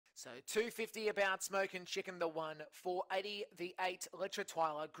So 250 about Smoking Chicken, the 1, 480 the 8, Litra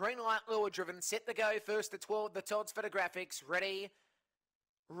Twyla, Green Light Lure Driven, set the go first, the 12, the Todd's Photographics, ready.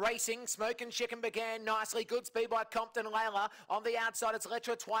 Racing, Smoking Chicken began nicely. Good speed by Compton Layla. On the outside, it's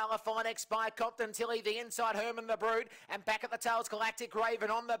Letra Twyla, followed next by Compton Tilly. The inside, Herman the Brood. And back at the tails, Galactic Raven.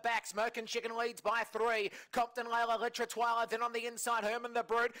 On the back, Smoking Chicken leads by 3. Compton Layla, Letra Twyla. Then on the inside, Herman the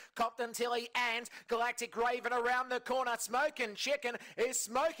Brood, Compton Tilly, and Galactic Raven around the corner. Smoking Chicken is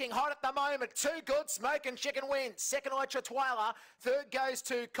smoking hot at the moment. Too good. Smoking Chicken wins. Second, Letra Twyla. Third goes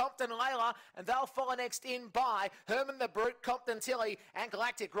to Compton Layla. And they'll follow next in by Herman the Brood, Compton Tilly, and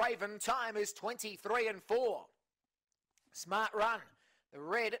Galactic Raven. Time is 23 and 4. Smart Run. The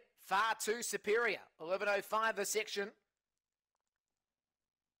red, far too superior. 11.05 the section.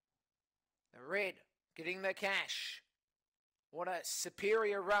 The red getting the cash. What a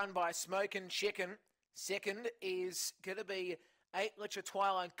superior run by Smoking Chicken. Second is going to be 8 Litra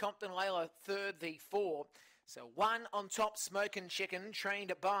Twyla and Compton Layla. Third, the 4. So 1 on top, Smoking Chicken,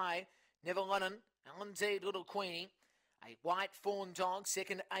 trained by Neville Lennon, Alan D. Little Queenie. A white fawn dog,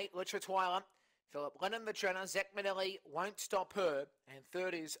 second 8 Litra Twyla. Philip Lennon, the trainer. Zach Manelli won't stop her. And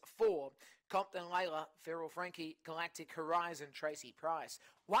third is 4 Compton Layla, Feral Frankie, Galactic Horizon, Tracy Price.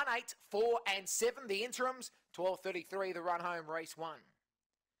 1, 8, 4 and 7 the interims. 12.33 the run home, race 1.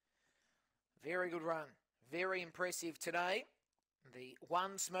 Very good run. Very impressive today. The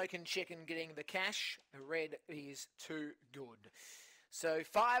 1 Smoking Chicken getting the cash. The red is too good. So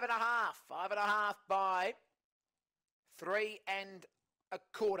 5.5. 5.5 by 3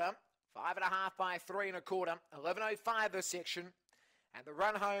 1/4, 5.5 by 3 1/4, 11.05 the section, and the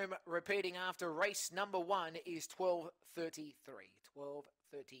run home repeating after race number 1 is 12.33.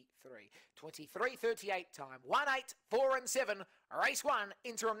 12.33. 23.38 time. 1, 8, 4 and 7. Race 1,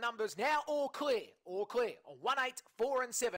 interim numbers now all clear. All clear on 1, 8, 4 and 7.